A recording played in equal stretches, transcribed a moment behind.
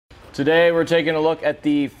Today we're taking a look at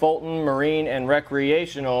the Fulton Marine and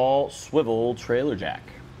Recreational Swivel Trailer Jack.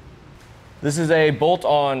 This is a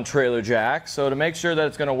bolt-on trailer jack, so to make sure that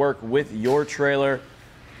it's going to work with your trailer,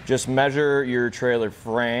 just measure your trailer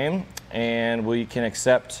frame, and we can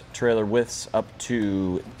accept trailer widths up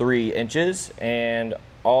to 3 inches and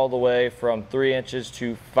all the way from 3 inches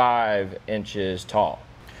to 5 inches tall.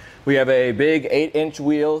 We have a big 8-inch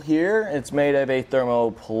wheel here. It's made of a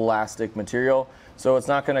thermoplastic material, so it's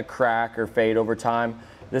not going to crack or fade over time.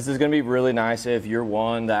 This is going to be really nice if you're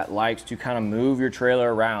one that likes to kind of move your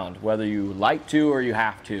trailer around, whether you like to or you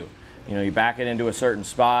have to. You know, you back it into a certain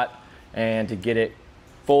spot, and to get it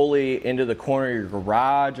fully into the corner of your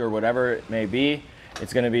garage or whatever it may be,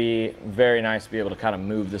 it's going to be very nice to be able to kind of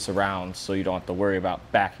move this around so you don't have to worry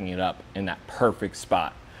about backing it up in that perfect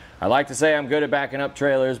spot. I like to say I'm good at backing up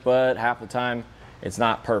trailers, but half the time it's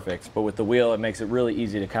not perfect. But with the wheel, it makes it really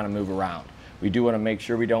easy to kind of move around. We do want to make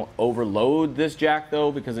sure we don't overload this jack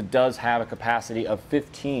though, because it does have a capacity of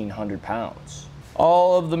 1,500 pounds.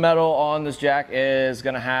 All of the metal on this jack is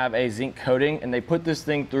going to have a zinc coating, and they put this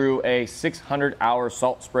thing through a 600-hour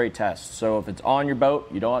salt spray test. So if it's on your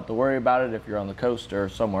boat, you don't have to worry about it if you're on the coast or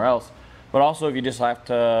somewhere else. But also if you just have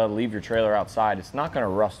to leave your trailer outside, it's not going to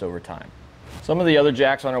rust over time. Some of the other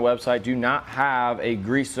jacks on our website do not have a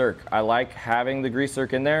grease zerk. I like having the grease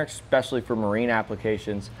zerk in there, especially for marine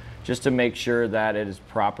applications, just to make sure that it is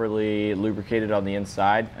properly lubricated on the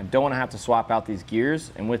inside. I don't want to have to swap out these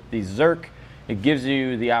gears, and with the zerk, it gives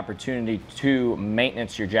you the opportunity to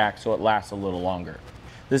maintenance your jack so it lasts a little longer.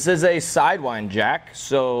 This is a sidewind jack,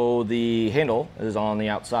 so the handle is on the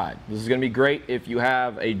outside. This is going to be great if you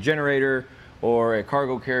have a generator or a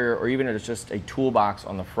cargo carrier, or even if it's just a toolbox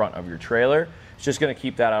on the front of your trailer. It's just going to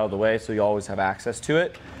keep that out of the way so you always have access to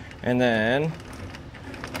it. And then,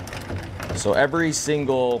 so every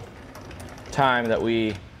single time that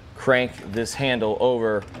we crank this handle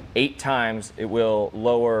over 8 times, it will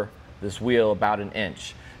lower this wheel about 1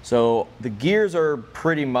 inch. So the gears are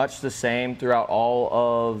pretty much the same throughout all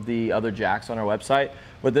of the other jacks on our website,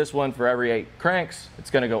 but this one, for every 8 cranks,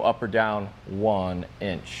 it's going to go up or down 1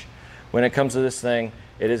 inch. When it comes to this thing,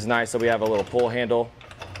 it is nice that we have a little pull handle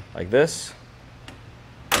like this,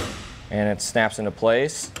 and it snaps into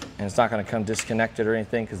place, and it's not going to come disconnected or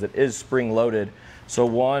anything because it is spring loaded. So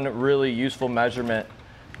one really useful measurement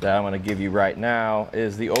that I'm going to give you right now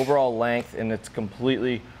is the overall length in its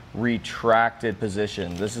completely retracted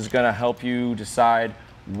position. This is going to help you decide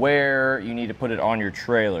where you need to put it on your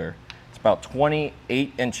trailer. It's about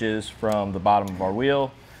 28 inches from the bottom of our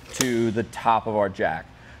wheel to the top of our jack.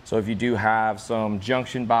 So if you do have some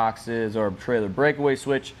junction boxes or a trailer breakaway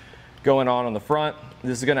switch going on the front,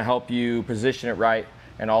 this is going to help you position it right,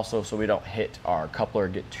 and also so we don't hit our coupler or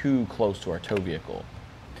get too close to our tow vehicle.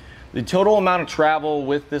 The total amount of travel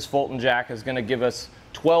with this Fulton jack is going to give us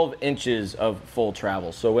 12 inches of full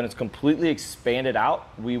travel. So when it's completely expanded out,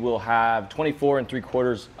 we will have 24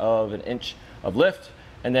 3/4 of an inch of lift,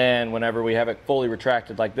 and then whenever we have it fully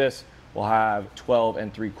retracted like this, we'll have 12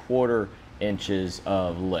 3/4 inches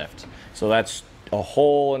of lift. So that's a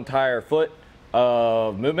whole entire foot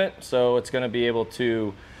of movement, so it's going to be able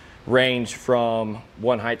to range from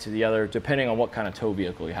one height to the other depending on what kind of tow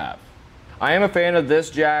vehicle you have. I am a fan of this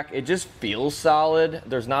jack. It just feels solid.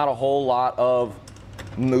 There's not a whole lot of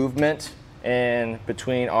movement in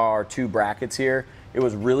between our 2 brackets here. It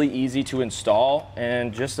was really easy to install,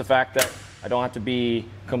 and just the fact that I don't have to be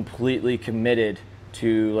completely committed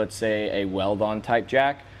to, let's say, a weld-on type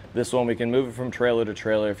jack. This one, we can move it from trailer to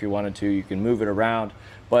trailer if you wanted to. You can move it around,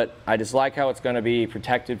 but I just like how it's going to be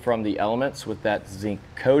protected from the elements with that zinc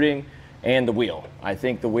coating, and the wheel. I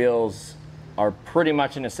think the wheels are pretty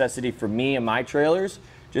much a necessity for me and my trailers,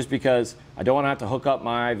 just because I don't want to have to hook up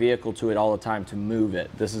my vehicle to it all the time to move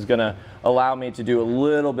it. This is going to allow me to do a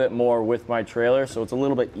little bit more with my trailer, so it's a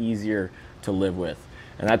little bit easier to live with.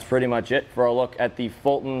 And that's pretty much it for a look at the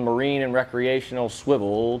Fulton Marine and Recreational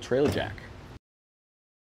Swivel Trailer Jack.